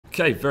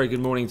Okay, very good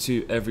morning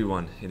to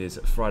everyone. It is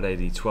Friday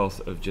the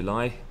 12th of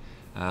July.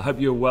 I hope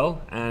you're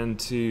well, and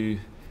to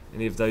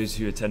any of those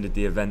who attended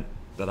the event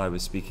that I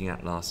was speaking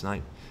at last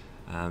night,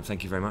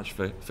 thank you very much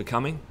for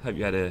coming. Hope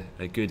you had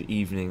a good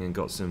evening and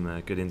got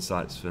some good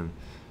insights from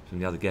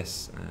the other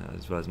guests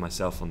as well as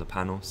myself on the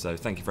panel. So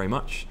thank you very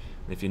much.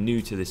 And if you're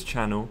new to this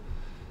channel,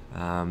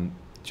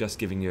 just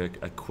giving you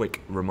a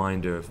quick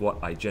reminder of what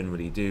I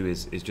generally do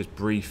is just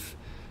brief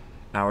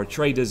our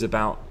traders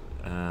about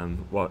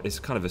well, it's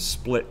kind of a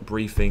split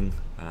briefing.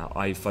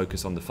 I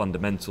focus on the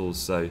fundamentals,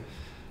 so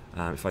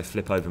if I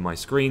flip over my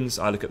screens,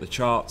 I look at the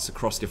charts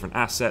across different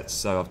assets.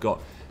 So I've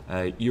got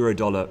euro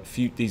dollar,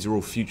 these are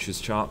all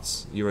futures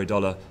charts, euro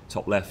dollar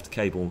top left,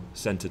 cable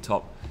center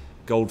top,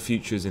 gold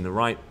futures in the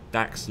right,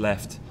 DAX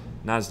left,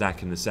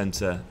 NASDAQ in the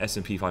center,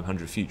 S&P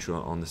 500 future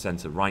on the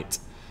center right.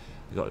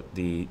 We've got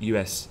the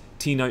US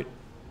T-note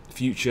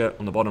future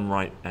on the bottom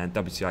right, and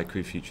WTI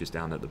crude futures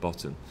down at the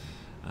bottom.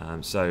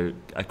 So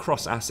a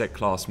cross asset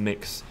class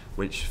mix,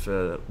 which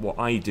for what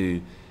I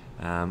do,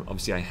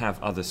 obviously I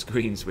have other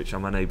screens which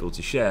I'm unable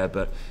to share,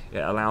 but it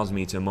allows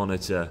me to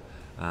monitor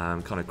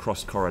kind of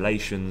cross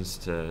correlations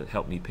to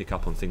help me pick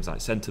up on things like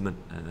sentiment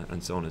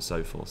and so on and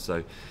so forth.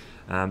 So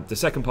the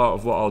second part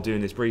of what I'll do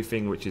in this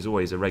briefing, which is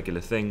always a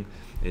regular thing,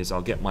 is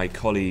I'll get my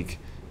colleague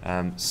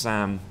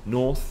Sam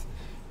North,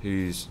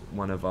 who's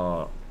one of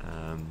our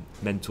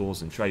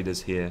mentors and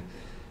traders here,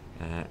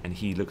 and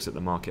he looks at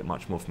the market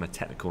much more from a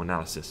technical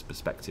analysis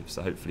perspective.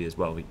 So hopefully as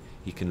well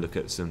he can look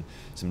at some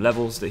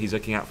levels that he's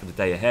looking at for the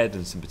day ahead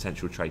and some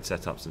potential trade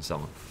setups and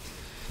so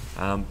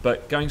on.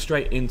 But going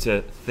straight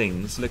into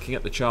things, looking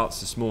at the charts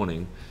this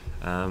morning,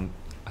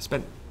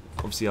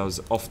 obviously I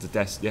was off the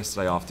desk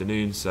yesterday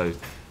afternoon, so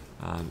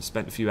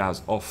spent a few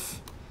hours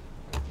off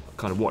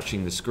kind of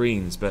watching the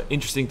screens. But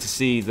interesting to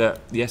see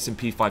that the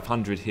S&P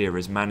 500 here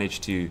has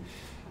managed to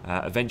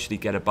eventually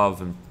get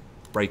above and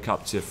break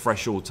up to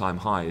fresh all-time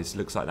highs.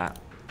 Looks like that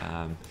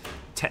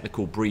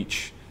technical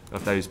breach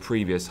of those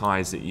previous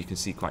highs that you can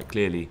see quite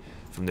clearly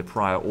from the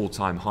prior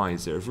all-time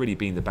highs that have really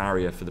been the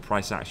barrier for the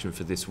price action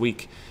for this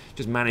week.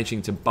 Just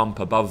managing to bump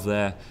above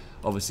there.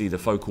 Obviously the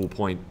focal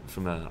point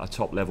from a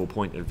top level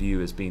point of view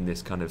has been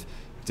this kind of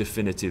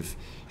definitive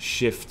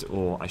shift,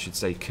 or I should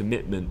say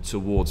commitment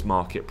towards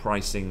market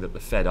pricing, that the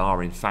Fed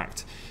are in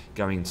fact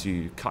going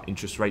to cut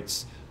interest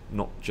rates,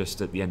 not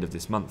just at the end of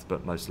this month,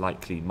 but most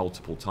likely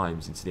multiple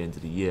times into the end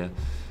of the year.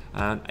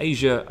 And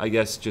Asia, I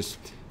guess, just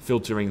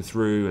filtering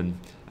through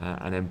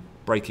and then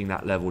breaking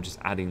that level, just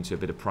adding to a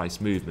bit of price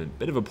movement.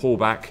 Bit of a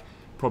pullback,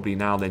 probably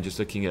now then just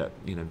looking at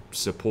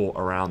support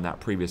around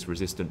that previous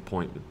resistant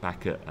point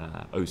back at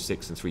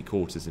 0.6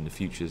 3/4 in the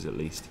futures at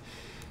least.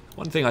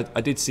 One thing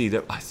I did see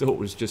that I thought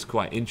was just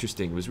quite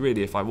interesting was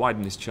really, if I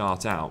widen this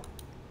chart out,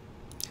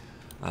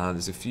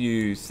 there's a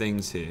few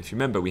things here. If you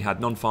remember, we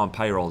had non-farm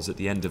payrolls at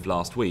the end of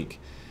last week,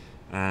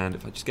 and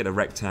if I just get a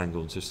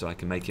rectangle just so I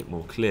can make it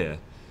more clear,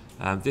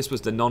 this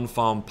was the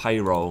non-farm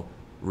payroll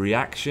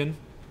reaction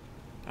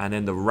and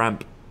then the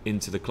ramp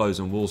into the close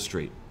on Wall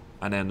Street.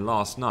 And then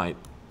last night,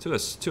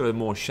 to a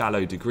more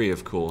shallow degree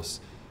of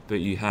course, but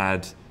you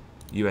had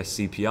US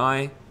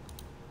CPI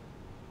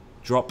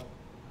drop,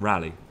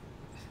 rally.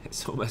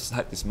 It's almost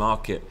like this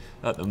market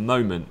at the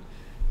moment,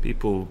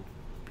 people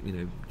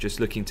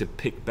just looking to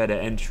pick better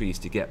entries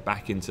to get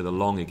back into the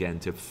long again,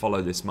 to follow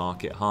this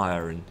market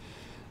higher,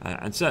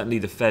 and certainly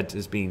the Fed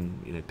has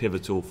been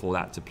pivotal for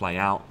that to play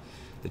out.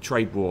 The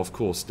trade war, of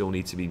course, still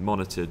needs to be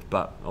monitored,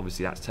 but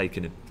obviously that's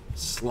taken a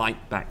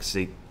slight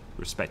backseat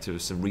respective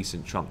of some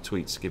recent Trump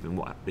tweets, given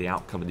what the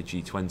outcome of the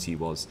G20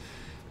 was.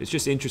 It's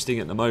just interesting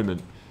at the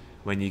moment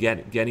when you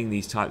getting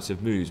these types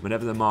of moves,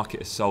 whenever the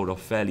market is sold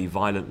off fairly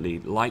violently,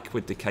 like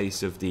with the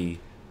case of the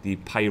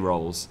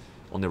payrolls.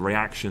 On the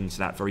reaction to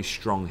that very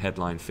strong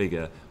headline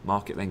figure,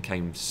 market then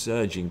came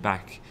surging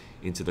back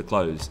into the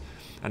close.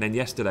 And then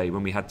yesterday,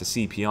 when we had the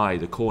CPI,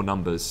 the core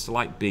numbers,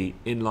 slight beat,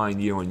 in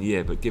line year on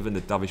year, but given the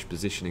dovish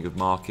positioning of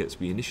markets,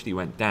 we initially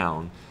went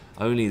down,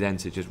 only then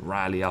to just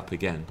rally up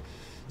again.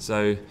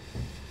 So,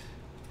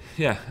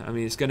 yeah, I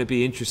mean, it's going to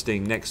be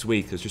interesting next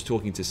week. I was just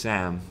talking to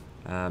Sam.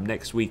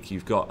 Next week,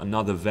 you've got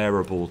another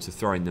variable to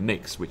throw in the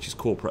mix, which is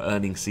corporate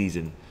earnings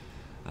season.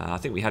 I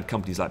think we had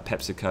companies like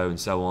PepsiCo and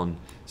so on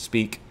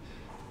speak,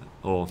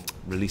 or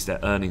release their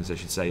earnings, I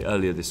should say,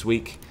 earlier this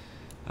week.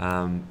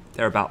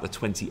 They're about the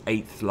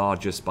 28th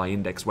largest by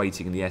index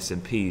weighting in the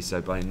S&P,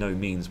 so by no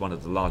means one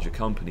of the larger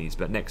companies.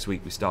 But next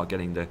week we start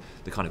getting the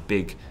kind of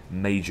big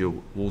major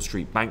Wall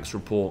Street banks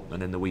report,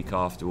 and then the week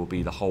after will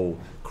be the whole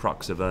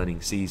crux of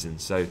earnings season.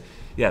 So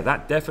yeah,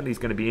 that definitely is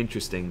going to be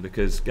interesting,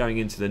 because going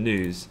into the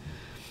news,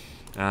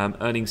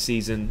 earnings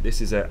season,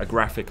 this is a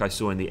graphic I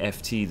saw in the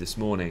FT this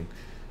morning,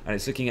 and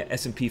it's looking at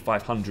S&P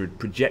 500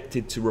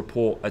 projected to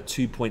report a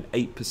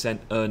 2.8%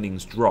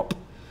 earnings drop.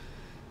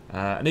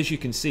 And as you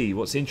can see,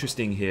 what's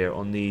interesting here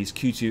on these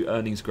Q2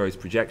 earnings growth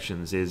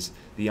projections is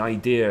the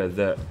idea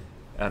that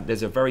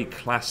there's a very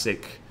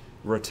classic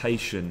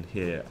rotation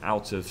here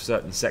out of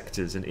certain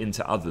sectors and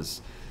into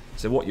others.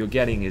 So what you're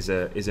getting is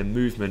a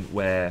movement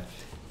where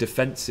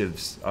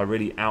defensives are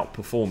really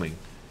outperforming.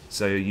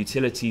 So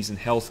utilities and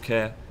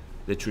healthcare,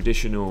 the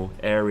traditional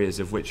areas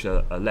of which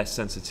are less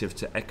sensitive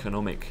to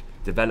economic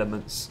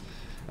developments,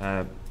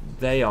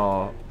 they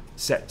are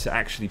set to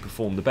actually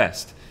perform the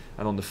best.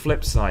 And on the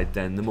flip side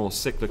then, the more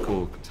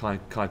cyclical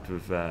type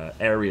of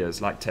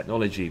areas like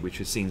technology, which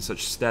has seen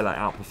such stellar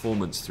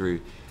outperformance through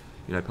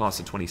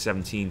past of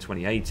 2017,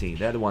 2018,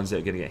 they're the ones that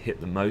are going to get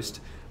hit the most.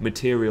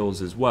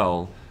 Materials as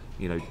well,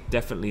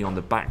 definitely on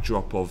the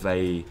backdrop of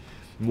a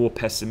more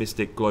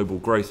pessimistic global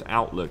growth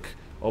outlook.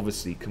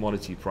 Obviously,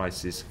 commodity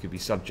prices could be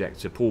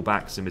subject to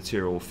pullbacks and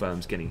material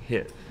firms getting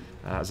hit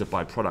as a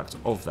byproduct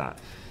of that.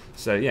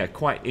 So yeah,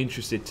 quite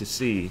interested to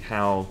see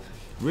how,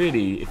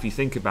 really, if you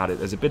think about it,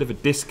 there's a bit of a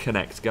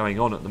disconnect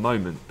going on at the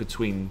moment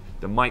between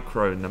the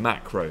micro and the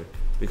macro.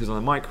 Because on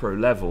the micro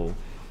level,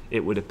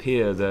 it would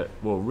appear that,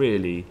 well,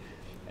 really,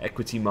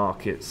 equity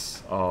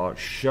markets are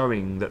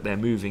showing that they're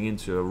moving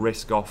into a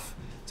risk-off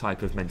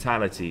type of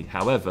mentality.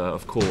 However,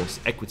 of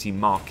course, equity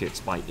markets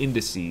by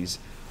indices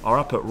are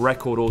up at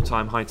record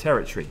all-time high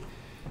territory.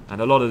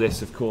 And a lot of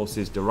this, of course,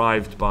 is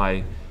derived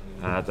by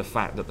the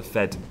fact that the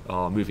Fed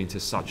are moving to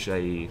such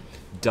a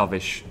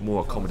dovish,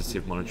 more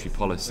accommodative monetary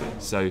policy.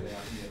 So,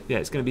 yeah,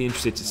 it's going to be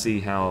interesting to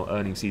see how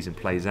earnings season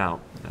plays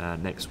out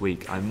next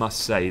week. I must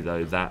say,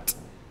 though, that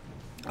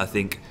I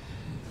think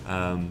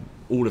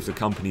all of the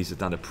companies have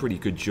done a pretty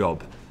good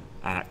job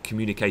at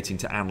communicating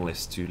to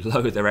analysts to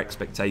lower their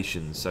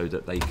expectations so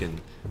that they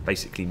can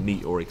basically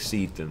meet or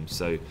exceed them.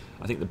 So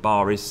I think the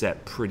bar is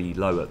set pretty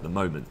low at the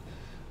moment,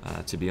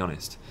 to be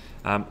honest.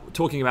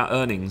 Talking about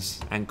earnings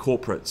and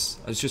corporates,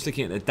 I was just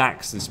looking at the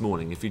DAX this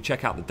morning. If you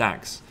check out the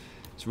DAX,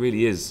 it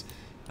really is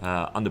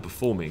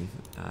underperforming.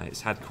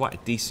 It's had quite a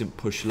decent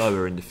push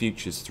lower in the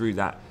futures through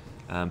that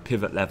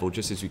pivot level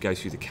just as we go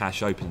through the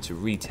cash open to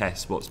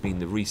retest what's been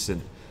the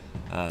recent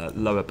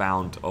lower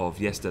bound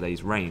of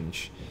yesterday's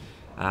range.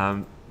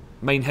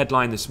 Main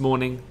headline this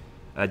morning,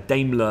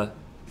 Daimler,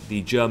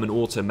 the German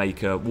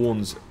automaker,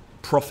 warns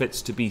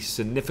profits to be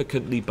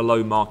significantly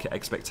below market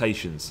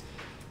expectations.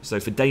 So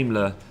for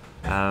Daimler,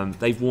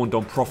 they've warned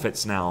on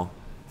profits now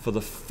for the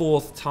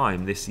 4th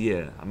time this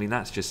year. I mean,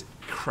 that's just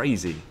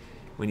crazy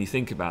when you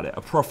think about it.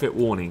 A profit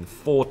warning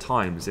 4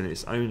 times, and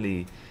it's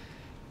only,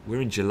 we're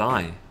in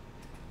July.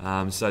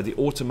 So the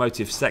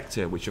automotive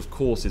sector, which of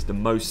course is the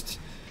most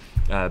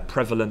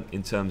prevalent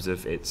in terms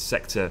of its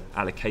sector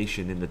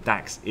allocation in the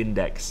DAX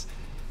index,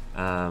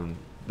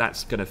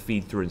 that's going to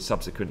feed through and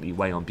subsequently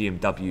weigh on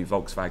BMW,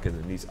 Volkswagen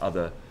and these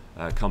other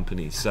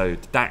companies. So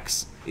the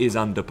DAX is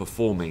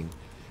underperforming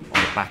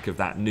on the back of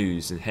that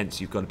news, and hence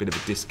you've got a bit of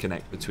a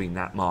disconnect between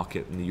that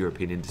market and the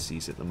European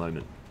indices at the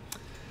moment.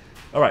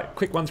 All right,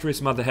 quick run through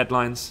some other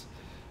headlines,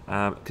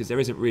 because there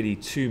isn't really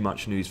too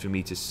much news for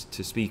me to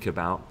speak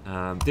about.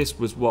 This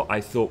was what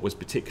I thought was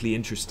particularly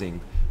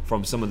interesting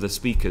from some of the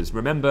speakers.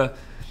 Remember,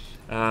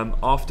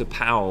 after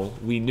Powell,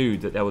 we knew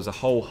that there was a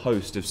whole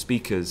host of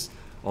speakers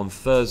on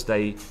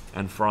Thursday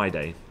and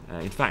Friday.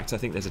 In fact, I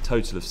think there's a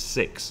total of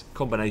 6,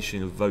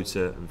 combination of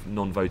voter and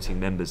non-voting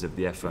members of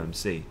the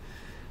FOMC.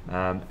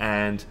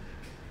 And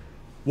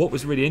what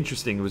was really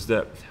interesting was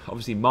that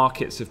obviously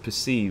markets have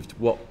perceived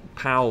what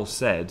Powell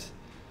said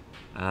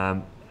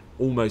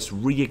almost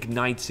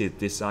reignited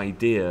this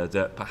idea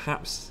that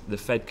perhaps the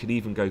Fed could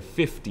even go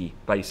 50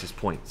 basis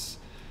points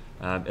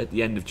at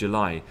the end of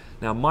July.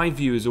 Now, my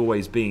view has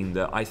always been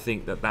that I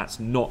think that that's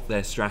not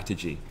their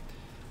strategy.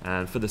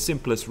 And for the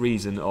simplest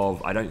reason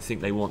of, I don't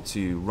think they want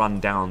to run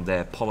down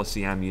their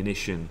policy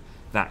ammunition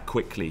that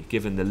quickly,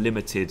 given the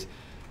limited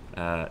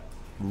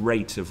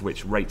rate of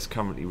which rates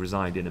currently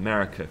reside in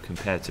America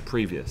compared to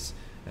previous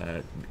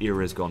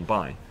eras gone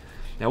by.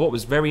 Now, what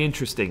was very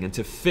interesting, and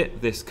to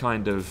fit this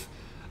kind of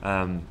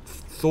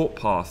thought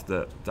path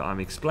that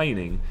I'm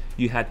explaining,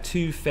 you had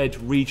 2 Fed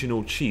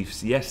regional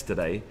chiefs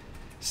yesterday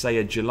say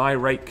a July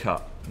rate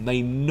cut may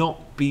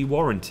not be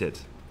warranted.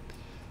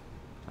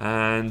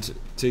 And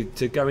to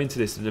go into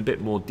this in a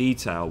bit more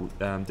detail,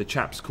 the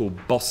chaps called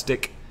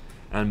Bostic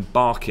and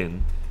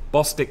Barkin.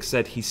 Bostic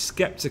said he's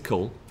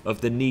skeptical of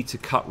the need to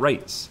cut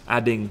rates,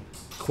 adding,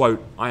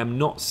 quote, "I am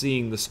not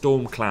seeing the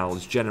storm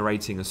clouds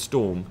generating a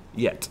storm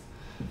yet."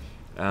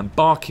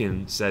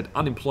 Barkin said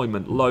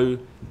unemployment low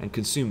and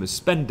consumer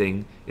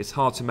spending, it's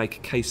hard to make a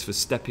case for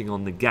stepping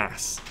on the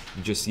gas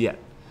just yet.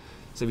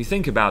 So if you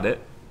think about it,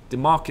 the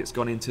market's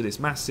gone into this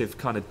massive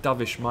kind of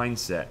dovish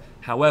mindset.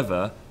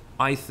 However,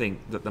 I think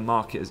that the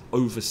market has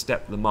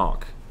overstepped the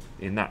mark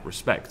in that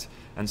respect.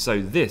 And so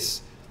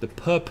this, the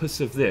purpose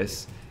of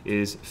this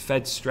is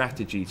Fed's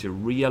strategy to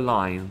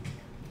realign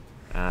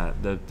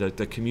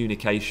the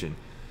communication,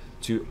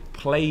 to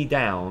play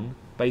down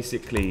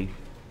basically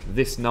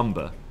this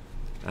number.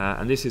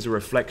 And this is a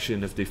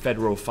reflection of the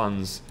federal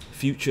funds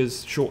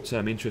futures,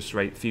 short-term interest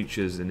rate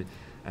futures, and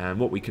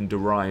what we can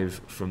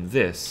derive from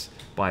this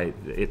by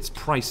its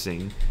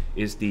pricing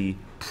is the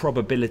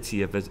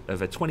probability of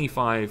a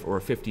 25 or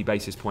a 50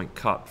 basis point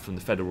cut from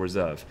the Federal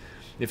Reserve.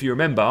 If you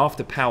remember,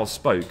 after Powell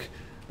spoke,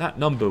 that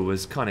number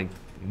was kind of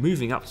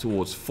moving up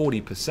towards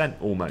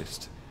 40%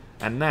 almost,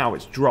 and now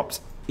it's dropped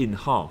in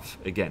half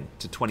again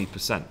to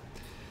 20%.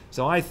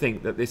 So I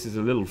think that this is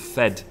a little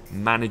Fed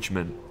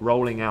management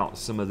rolling out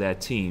some of their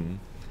team,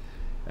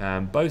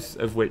 both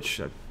of which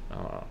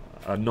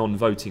are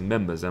non-voting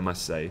members, I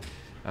must say,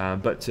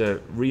 but to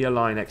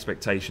realign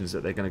expectations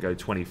that they're going to go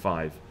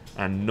 25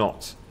 and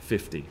not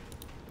 50.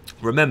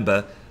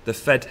 Remember, the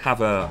Fed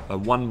have a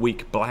 1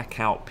 week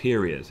blackout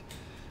period,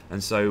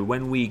 and so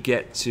when we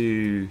get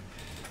to,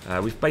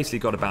 we've basically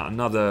got about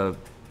another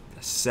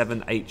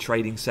 7-8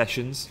 trading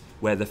sessions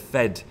where the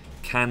Fed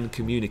can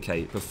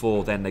communicate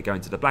before then they go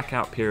into the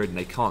blackout period and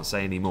they can't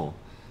say any more.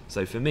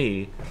 So for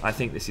me, I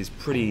think this is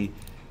pretty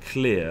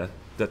clear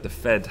that the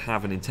Fed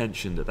have an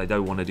intention that they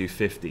don't want to do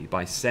 50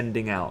 by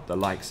sending out the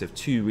likes of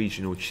 2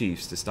 regional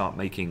chiefs to start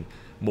making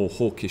more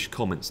hawkish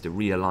comments to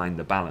realign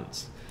the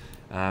balance.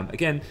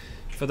 Again,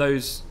 for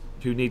those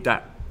who need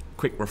that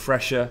quick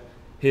refresher,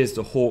 here's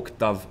the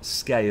hawk-dove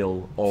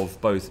scale of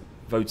both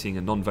voting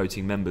and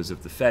non-voting members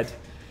of the Fed.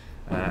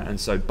 And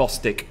so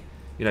Bostic,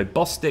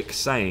 Bostic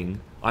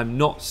saying,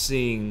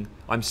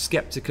 I'm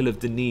skeptical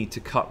of the need to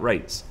cut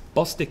rates.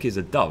 Bostic is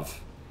a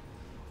dove.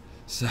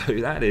 So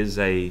that's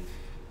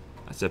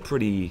a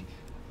pretty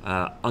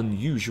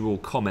unusual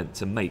comment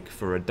to make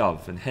for a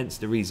dove, and hence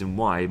the reason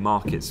why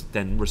markets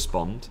then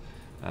respond.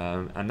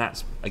 And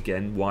that's,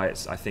 again, why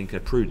it's, I think, a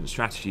prudent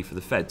strategy for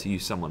the Fed to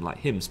use someone like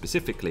him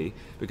specifically,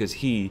 because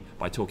he,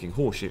 by talking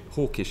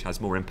hawkish,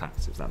 has more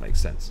impact, if that makes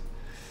sense.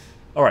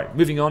 All right,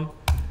 moving on.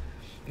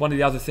 One of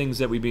the other things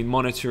that we've been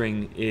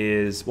monitoring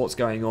is what's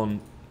going on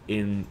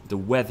in the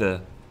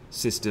weather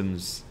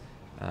systems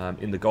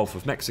in the Gulf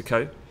of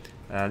Mexico.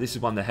 This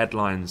is one of the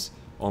headlines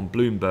on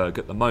Bloomberg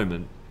at the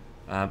moment.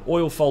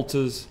 Oil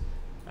falters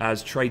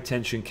as trade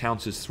tension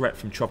counters threat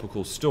from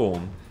tropical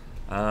storm.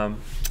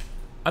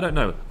 I don't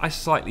know. I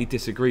slightly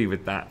disagree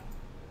with that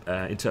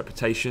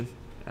interpretation,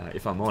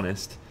 if I'm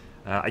honest.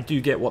 I do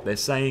get what they're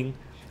saying.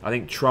 I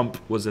think Trump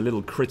was a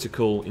little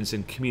critical in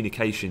some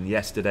communication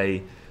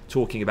yesterday,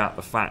 talking about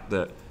the fact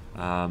that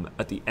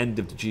at the end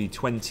of the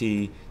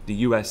G20, the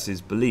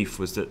US's belief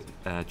was that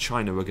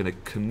China were going to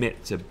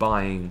commit to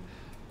buying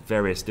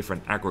various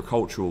different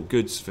agricultural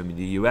goods from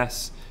the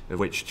US, of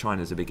which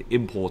China is a big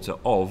importer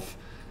of,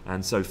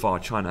 and so far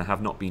China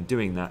have not been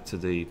doing that to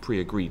the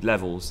pre-agreed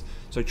levels.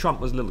 So Trump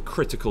was a little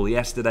critical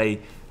yesterday.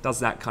 Does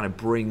that kind of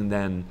bring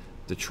then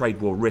the trade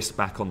war risk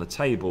back on the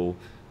table,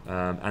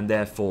 and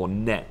therefore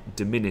net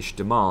diminished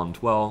demand?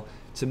 Well,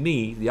 to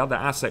me, the other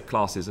asset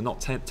classes are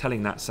not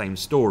telling that same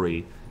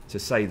story to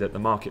say that the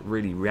market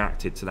really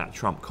reacted to that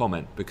Trump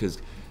comment, because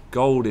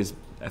gold is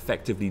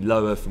effectively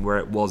lower from where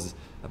it was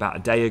about a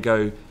day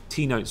ago.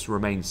 T-notes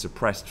remain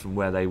suppressed from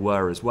where they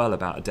were as well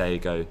about a day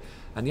ago,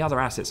 and the other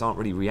assets aren't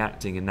really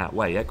reacting in that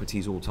way.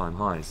 Equities all-time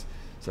highs,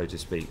 so to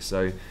speak.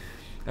 So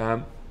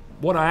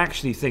what I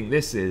actually think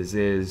this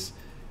is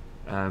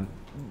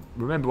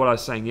remember what I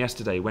was saying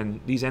yesterday, when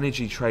these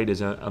energy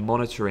traders are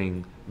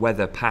monitoring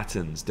weather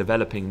patterns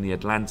developing in the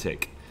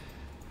Atlantic,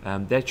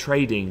 they're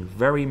trading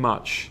very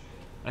much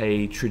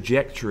a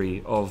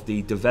trajectory of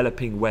the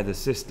developing weather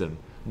system,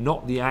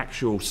 not the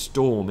actual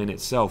storm in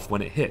itself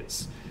when it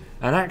hits.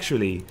 And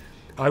actually,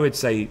 I would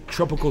say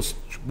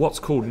what's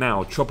called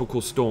now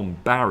Tropical Storm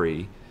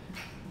Barry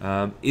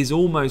is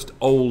almost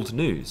old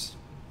news,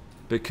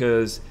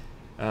 because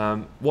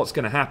what's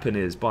going to happen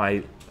is,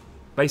 by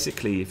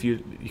basically, if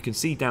you can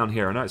see down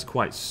here, I know it's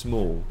quite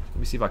small. Let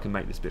me see if I can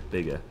make this a bit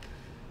bigger.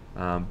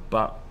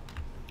 But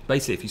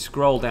basically, if you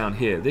scroll down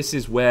here, this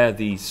is where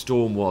the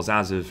storm was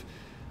as of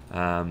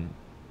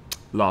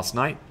last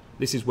night.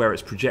 This is where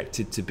it's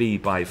projected to be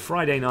by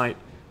Friday night,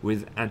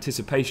 with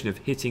anticipation of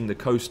hitting the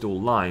coastal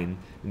line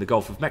in the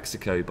Gulf of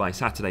Mexico by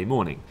Saturday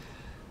morning.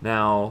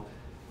 Now,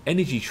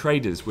 energy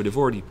traders would have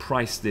already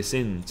priced this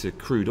into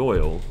crude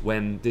oil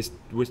when this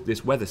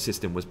weather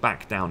system was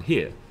back down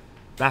here,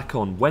 back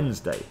on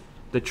Wednesday.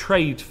 The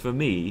trade for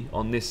me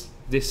on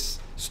this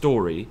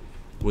story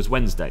was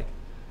Wednesday,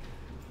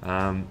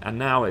 and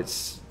now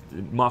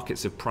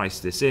markets have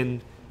priced this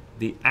in.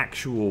 The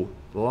actual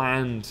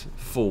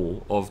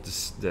landfall of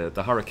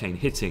the hurricane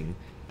hitting,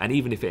 and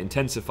even if it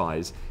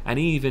intensifies, and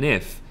even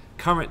if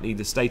currently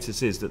the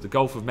status is that the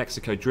Gulf of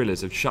Mexico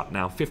drillers have shut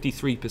now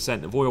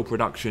 53% of oil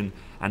production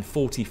and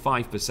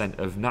 45%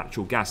 of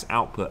natural gas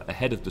output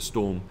ahead of the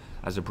storm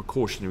as a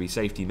precautionary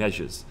safety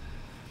measures.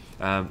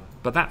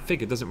 But that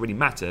figure doesn't really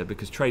matter,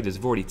 because traders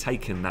have already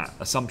taken that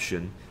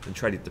assumption and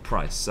traded the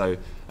price. So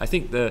I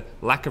think the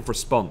lack of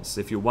response,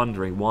 if you're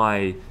wondering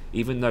why,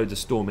 even though the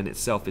storm in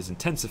itself is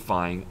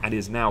intensifying and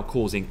is now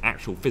causing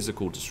actual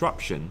physical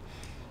disruption,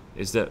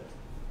 is that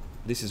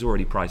this is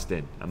already priced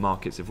in, and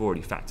markets have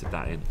already factored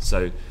that in.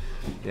 So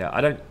yeah,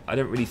 I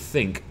don't really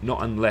think,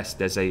 not unless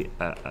there's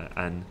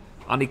an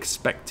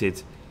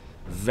unexpected,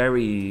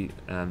 very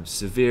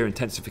severe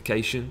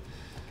intensification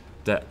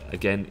that,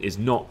 again, is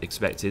not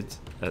expected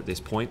at this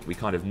point. We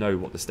kind of know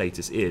what the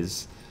status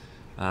is.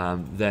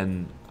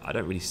 Then I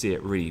don't really see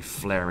it really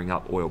flaring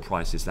up oil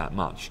prices that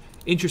much.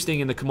 Interesting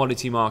in the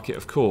commodity market,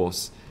 of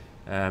course,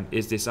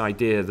 is this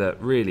idea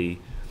that really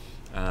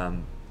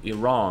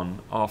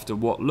Iran, after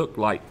what looked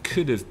like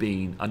could have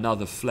been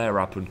another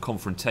flare-up and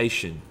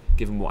confrontation,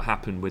 given what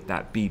happened with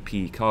that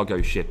BP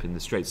cargo ship in the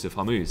Straits of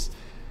Hormuz,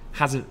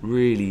 hasn't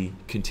really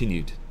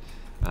continued.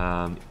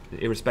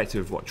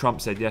 Irrespective of what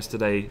Trump said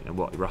yesterday and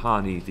what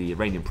Rouhani, the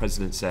Iranian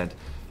president, said,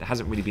 there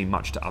hasn't really been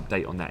much to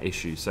update on that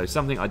issue. So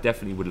something I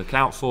definitely would look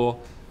out for,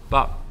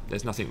 but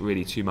there's nothing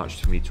really too much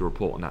for me to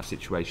report on that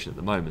situation at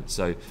the moment.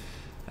 So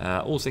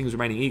all things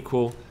remaining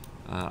equal,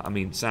 I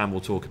mean, Sam will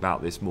talk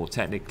about this more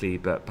technically,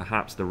 but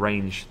perhaps the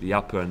range, the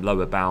upper and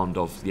lower bound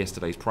of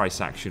yesterday's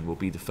price action will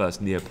be the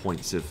first near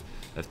points of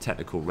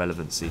technical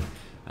relevancy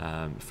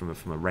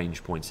from a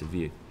range point of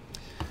view.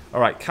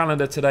 All right,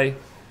 calendar today.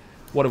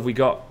 What have we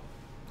got?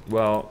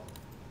 Well,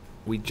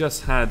 we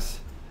just had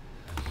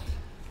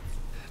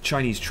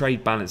Chinese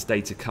trade balance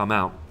data come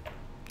out.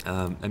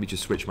 Let me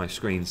just switch my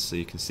screens so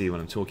you can see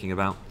what I'm talking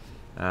about.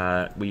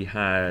 We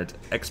had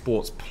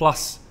exports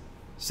plus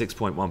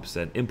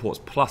 6.1%, imports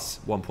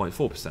plus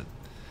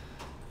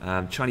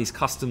 1.4%. Chinese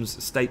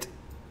customs state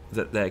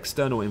that their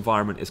external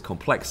environment is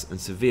complex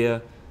and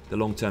severe. The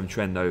long-term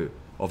trend, though,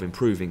 of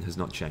improving has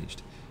not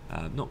changed.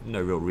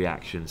 No real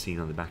reaction seen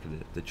on the back of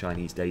the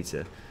Chinese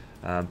data.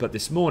 But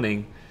this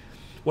morning,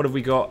 what have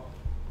we got?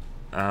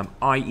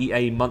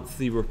 IEA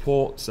monthly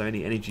report. So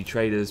any energy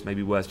traders,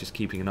 maybe worth just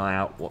keeping an eye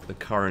out what the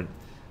current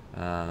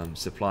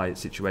supply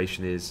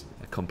situation is,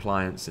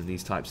 compliance and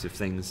these types of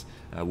things.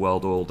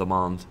 World oil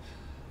demand.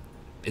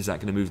 Is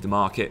that going to move the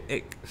market?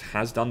 It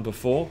has done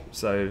before,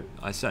 so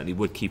I certainly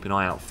would keep an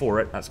eye out for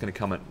it. That's going to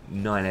come at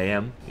 9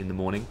 a.m. in the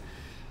morning.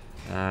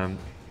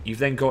 You've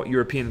then got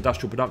European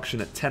industrial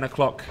production at 10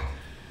 o'clock.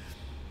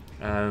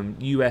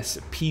 US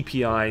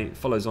PPI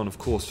follows on, of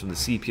course, from the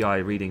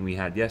CPI reading we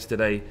had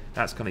yesterday.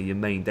 That's kind of your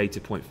main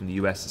data point from the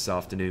US this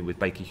afternoon, with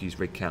Baker Hughes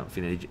rig count for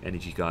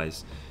energy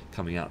guys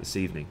coming out this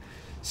evening.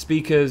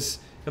 Speakers,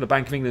 got a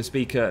Bank of England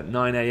speaker at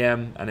 9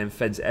 a.m. and then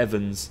Fed's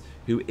Evans,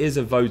 who is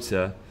a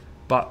voter,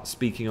 but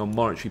speaking on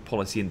monetary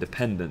policy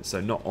independence,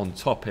 so not on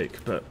topic,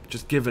 but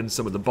just given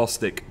some of the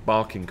Bostic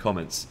barking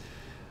comments.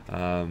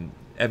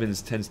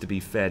 Evans tends to be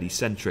fairly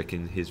centric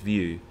in his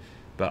view,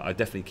 but I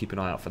definitely keep an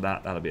eye out for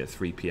that. That'll be at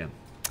 3 p.m.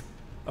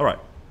 All right,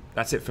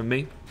 that's it from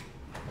me.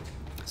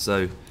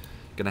 So,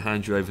 going to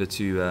hand you over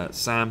to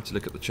Sam to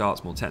look at the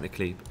charts more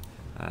technically.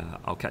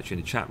 I'll catch you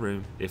in the chat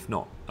room. If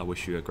not, I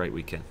wish you a great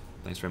weekend.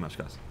 Thanks very much,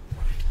 guys.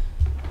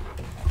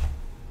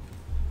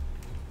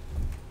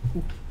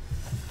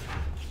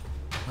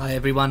 Hi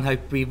everyone,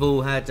 hope we've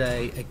all had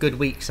a good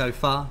week so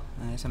far.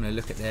 Just having a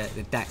look at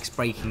the DAX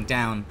breaking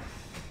down.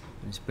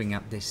 Let's bring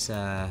up this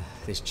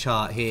this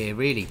chart here,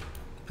 really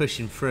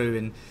pushing through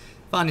and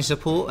finding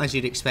support as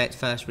you'd expect.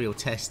 First real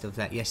test of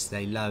that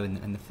yesterday low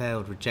and the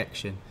failed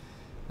rejection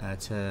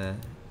to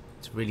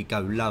really go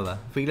lower.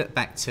 If we look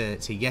back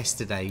to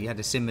yesterday, you had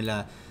a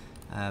similar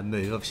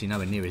move, obviously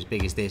nowhere near as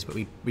big as this, but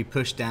we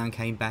pushed down,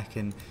 came back,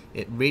 and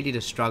it really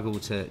does struggle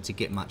to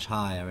get much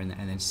higher, and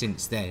then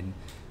since then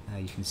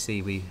you can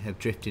see we have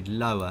drifted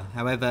lower.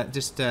 However,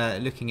 just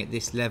looking at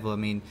this level, I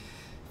mean,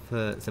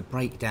 for the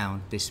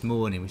breakdown this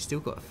morning, we've still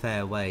got a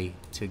fair way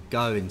to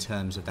go in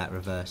terms of that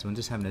reversal. I'm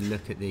just having a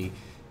look at the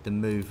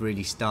move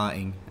really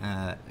starting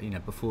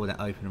before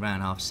that open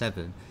around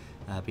 7:30.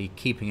 Be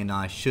keeping an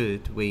eye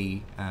should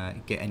we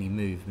get any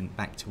movement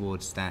back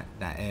towards that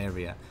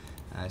area.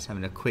 Just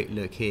having a quick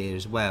look here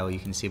as well, you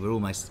can see we're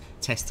almost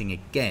testing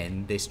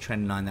again this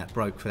trend line that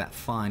broke for that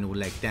final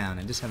leg down.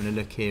 And just having a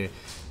look here,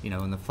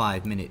 on the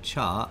 5-minute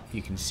chart,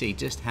 you can see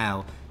just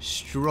how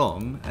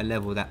strong a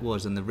level that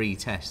was on the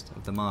retest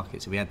of the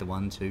market. So we had the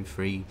 1, 2,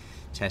 3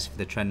 test for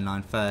the trend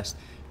line first,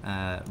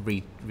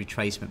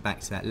 retracement back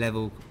to that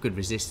level, good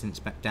resistance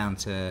back down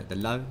to the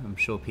low. I'm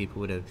sure people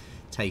would have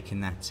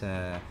taken that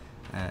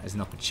as an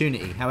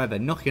opportunity. However,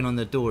 knocking on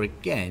the door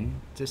again,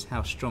 just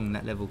how strong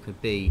that level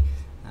could be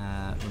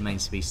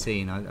remains to be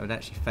seen. I would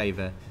actually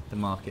favour the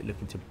market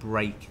looking to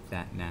break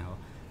that now,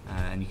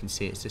 and you can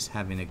see it's just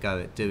having a go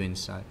at doing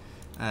so.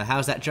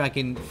 How's that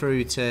dragging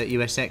through to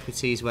US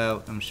equities?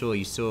 Well, I'm sure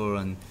you saw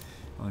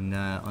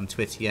on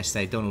Twitter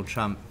yesterday Donald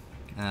Trump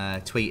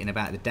tweeting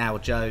about the Dow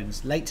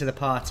Jones late to the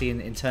party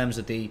in terms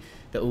of the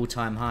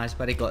all-time highs,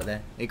 but it got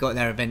there. It got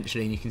there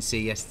eventually, and you can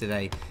see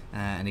yesterday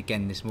and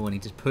again this morning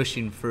just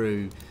pushing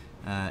through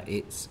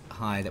its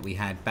high that we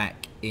had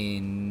back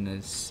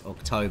in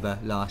October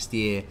last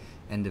year,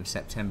 end of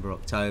September,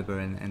 October,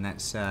 and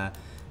that's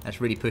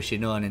really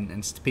pushing on,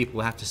 and people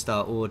will have to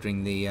start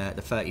ordering the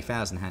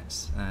 30,000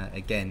 hats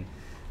again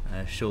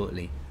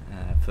shortly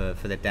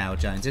for the Dow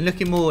Jones. And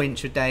looking more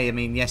intraday, I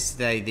mean,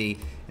 yesterday the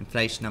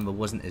inflation number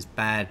wasn't as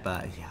bad,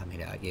 but I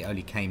mean, it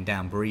only came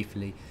down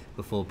briefly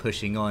before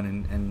pushing on,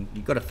 and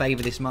you've got to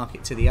favour this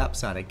market to the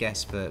upside, I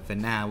guess, for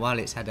now, while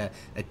it's had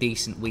a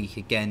decent week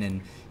again,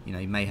 and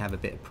you may have a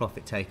bit of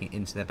profit taking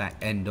into the back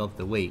end of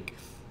the week,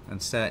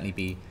 and certainly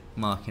be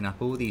marking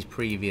up all these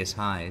previous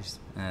highs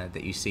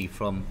that you see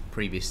from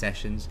previous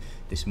sessions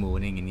this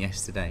morning and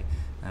yesterday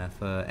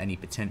for any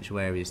potential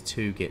areas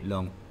to get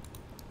long.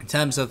 In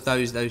terms of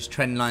those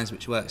trend lines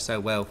which work so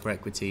well for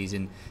equities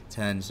in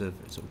terms of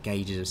sort of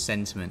gauges of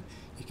sentiment,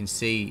 you can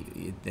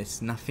see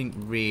there's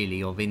nothing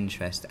really of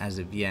interest as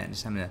of yet.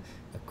 Just having a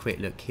quick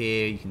look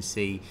here, you can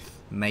see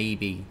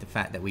maybe the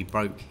fact that we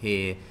broke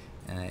here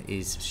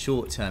is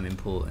short-term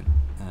important,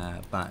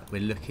 but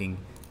we're looking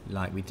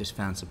like we just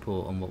found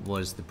support on what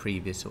was the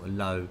previous sort of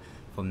low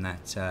from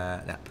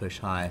that push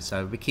higher.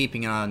 So we're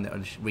keeping an eye on the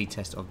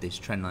retest of this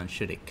trend line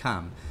should it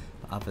come.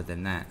 But other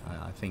than that,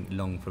 I think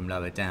long from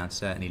lower down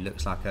certainly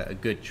looks like a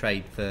good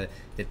trade for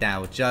the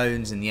Dow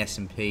Jones, and the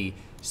S&P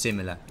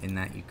similar in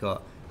that you've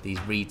got these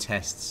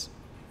retests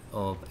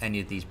of any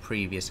of these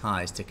previous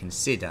highs to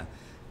consider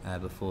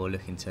before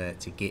looking to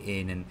get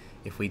in. And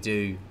if we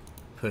do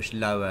push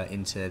lower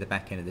into the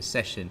back end of the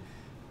session,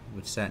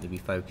 we'd certainly be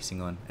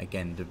focusing on,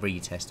 again, the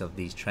retest of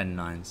these trend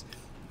lines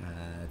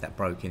that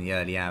broke in the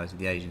early hours of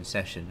the Asian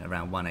session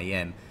around 1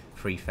 a.m,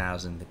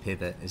 3,000, the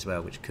pivot as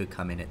well, which could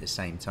come in at the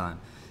same time.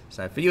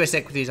 So for US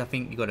equities, I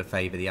think you've got to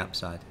favour the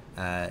upside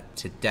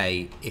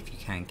today if you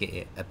can get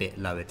it a bit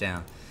lower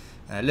down.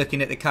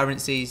 Looking at the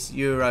currencies,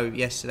 Euro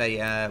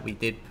yesterday we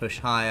did push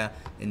higher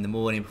in the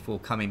morning before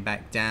coming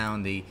back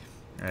down. The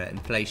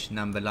inflation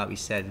number, like we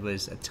said,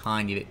 was a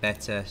tiny bit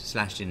better,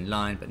 slashed in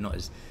line, but not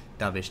as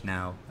dovish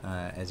now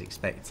as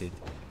expected.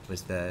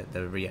 Was for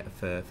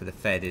the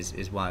Fed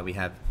is why we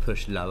have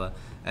pushed lower.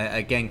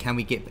 Again, can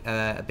we get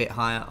a bit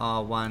higher?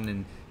 R1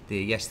 and the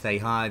yesterday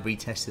high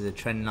retested the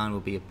trend line will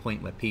be a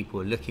point where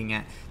people are looking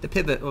at. The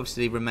pivot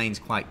obviously remains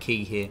quite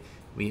key here.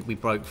 We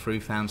broke through,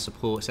 found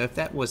support. So if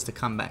that was to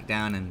come back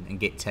down and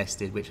get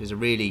tested, which was a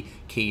really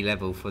key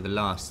level for the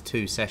last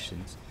two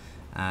sessions,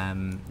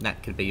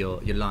 that could be your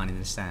line in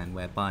the sand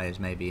where buyers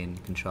may be in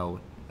control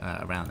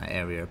around that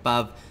area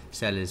above,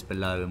 sellers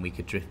below, and we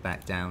could drift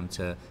back down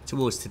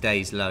towards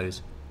today's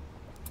lows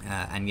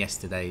and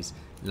yesterday's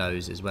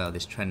lows as well.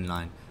 This trend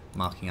line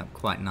marking up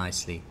quite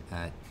nicely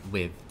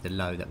with the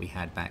low that we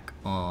had back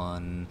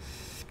on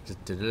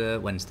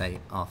Wednesday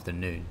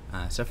afternoon.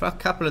 So for a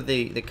couple of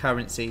the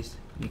currencies,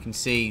 you can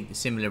see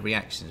similar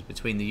reactions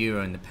between the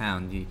euro and the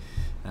pound. You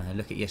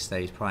look at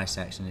yesterday's price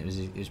action; it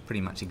was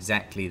pretty much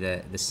exactly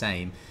the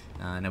same.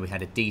 Now we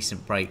had a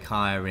decent break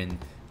higher in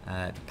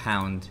the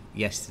pound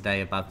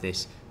yesterday above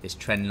this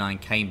trend line,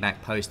 came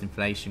back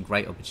post-inflation,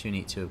 great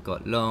opportunity to have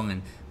got long,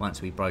 and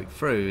once we broke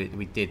through,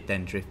 we did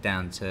then drift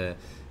down to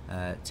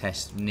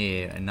test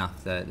near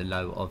enough the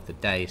low of the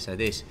day. So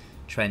this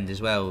trend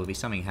as well will be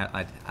something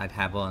I'd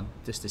have on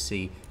just to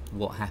see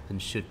what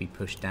happens should we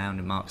push down.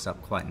 It marks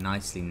up quite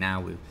nicely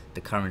now with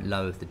the current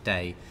low of the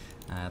day.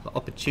 But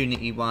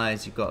opportunity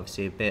wise, you've got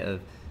obviously a bit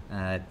of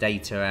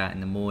data out in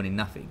the morning,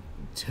 nothing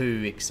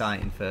too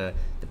exciting for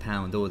the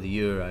pound or the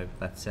euro,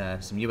 but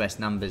some US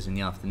numbers in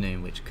the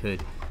afternoon which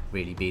could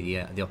really be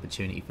the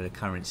opportunity for the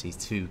currencies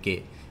to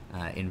get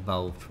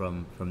involved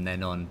from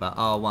then on. But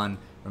R1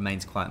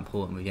 remains quite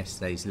important with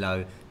yesterday's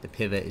low. The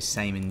pivot is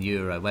same in the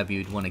euro. Whether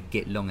you'd want to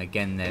get long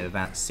again there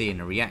without seeing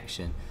a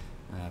reaction,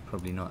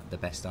 probably not the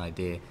best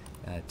idea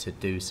to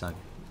do so.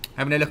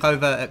 Having a look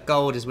over at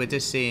gold, as we're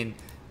just seeing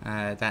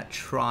that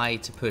try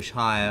to push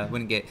higher.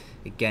 Wouldn't get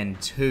again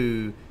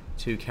too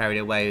carried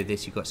away with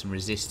this. You've got some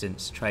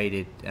resistance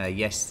traded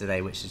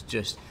yesterday, which is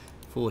just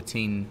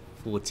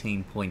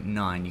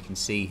 14.9. You can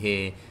see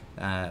here,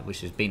 which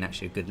has been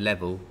actually a good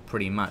level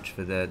pretty much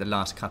for the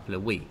last couple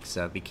of weeks.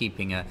 So I'll be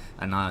keeping an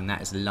eye on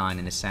that as a line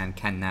in the sand.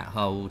 Can that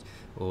hold,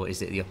 or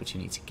is it the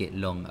opportunity to get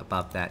long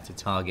above that to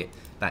target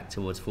back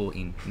towards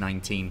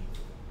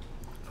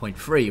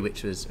 14.19.3,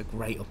 which was a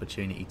great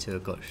opportunity to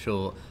have got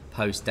short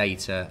post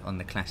data on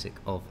the classic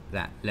of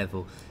that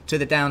level. To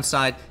the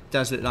downside,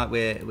 does look like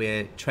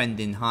we're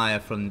trending higher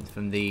from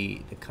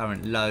the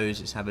current lows.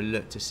 Let's have a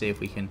look to see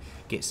if we can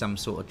get some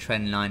sort of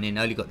trend line in.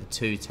 Only got the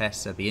two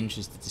tests, so I'd be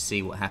interested to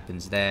see what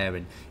happens there,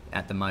 and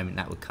at the moment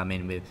that would come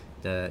in with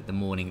the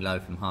morning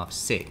low from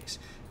 6:30.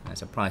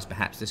 So price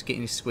perhaps just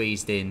getting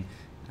squeezed in.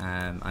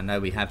 I know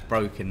we have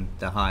broken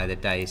the high of the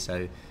day,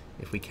 so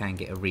if we can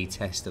get a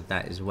retest of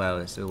that as well,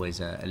 it's always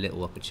a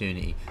little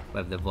opportunity.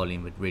 Whether the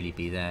volume would really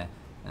be there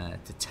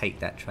to take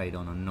that trade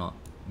on or not,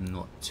 I'm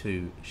not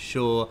too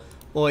sure.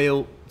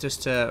 Oil,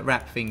 just to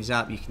wrap things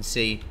up, you can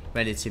see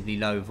relatively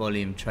low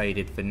volume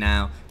traded for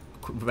now,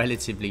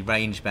 relatively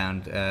range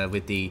bound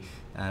with the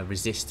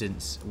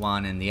resistance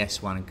 1 and the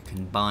S1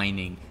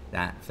 combining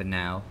that for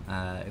now.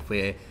 If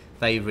we're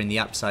favouring the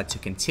upside to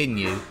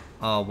continue,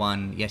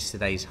 R1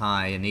 yesterday's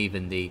high and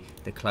even the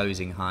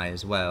closing high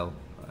as well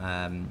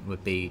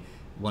would be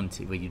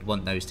wanted, where you'd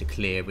want those to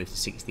clear with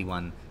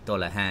 $61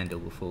 handle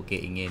before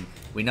getting in.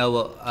 We know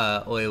what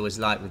oil was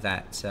like with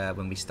that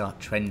when we start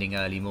trending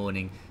early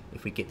morning.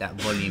 If we get that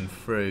volume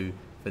through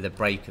for the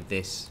break of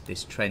this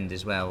trend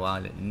as well,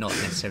 while not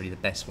necessarily the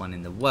best one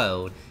in the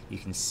world, you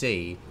can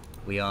see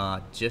we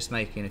are just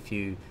making a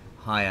few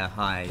higher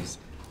highs,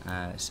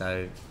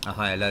 so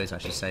higher lows I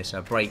should say. So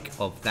a break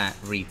of that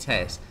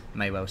retest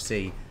may well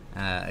see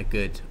a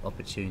good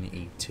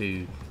opportunity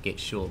to get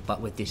short.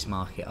 But with this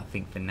market, I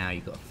think for now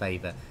you've got to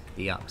favour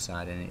the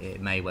upside, and it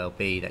may well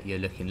be that you're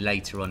looking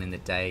later on in the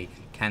day,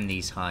 can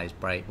these highs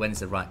break,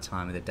 when's the right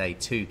time of the day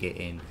to get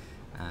in,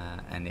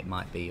 and it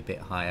might be a bit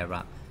higher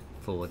up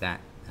for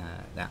that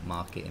that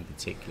market in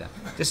particular.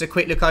 Just a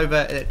quick look over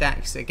at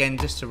DAX again,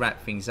 just to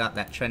wrap things up.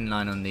 That trend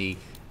line on the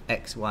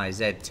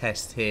XYZ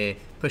test here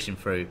pushing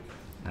through,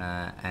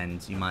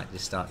 and you might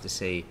just start to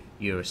see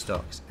Euro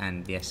stocks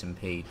and the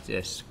S&P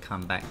just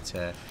come back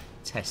to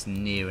test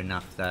near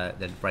enough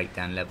the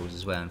breakdown levels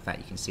as well. In fact,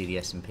 you can see the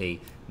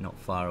S&P not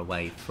far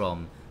away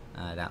from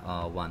that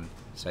R1.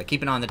 So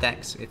keep an eye on the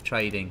DAX if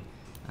trading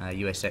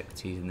US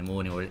equities in the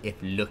morning, or if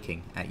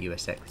looking at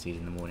US equities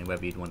in the morning,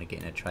 whether you'd want to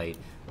get in a trade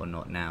or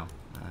not now.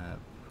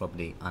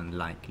 Probably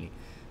unlikely.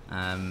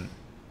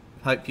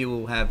 Hope you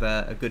all have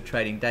a good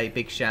trading day.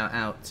 Big shout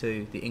out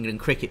to the England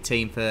cricket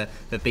team for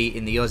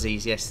beating the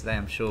Aussies yesterday.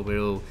 I'm sure we're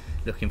all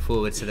looking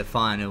forward to the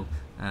final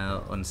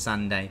on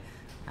Sunday.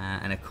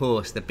 And of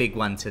course, the big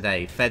one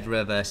today,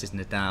 Federer versus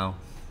Nadal.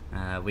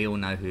 We all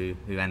know who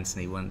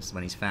Anthony wants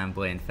when he's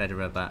fanboy in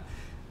Federer, but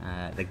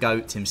the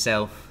GOAT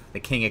himself, the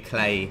King of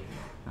Clay,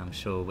 I'm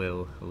sure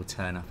will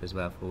turn up as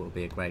well for what will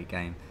be a great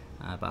game.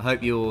 But I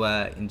hope you all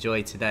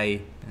enjoyed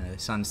today. The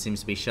sun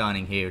seems to be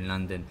shining here in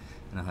London,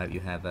 and I hope you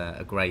have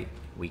a great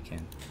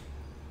weekend.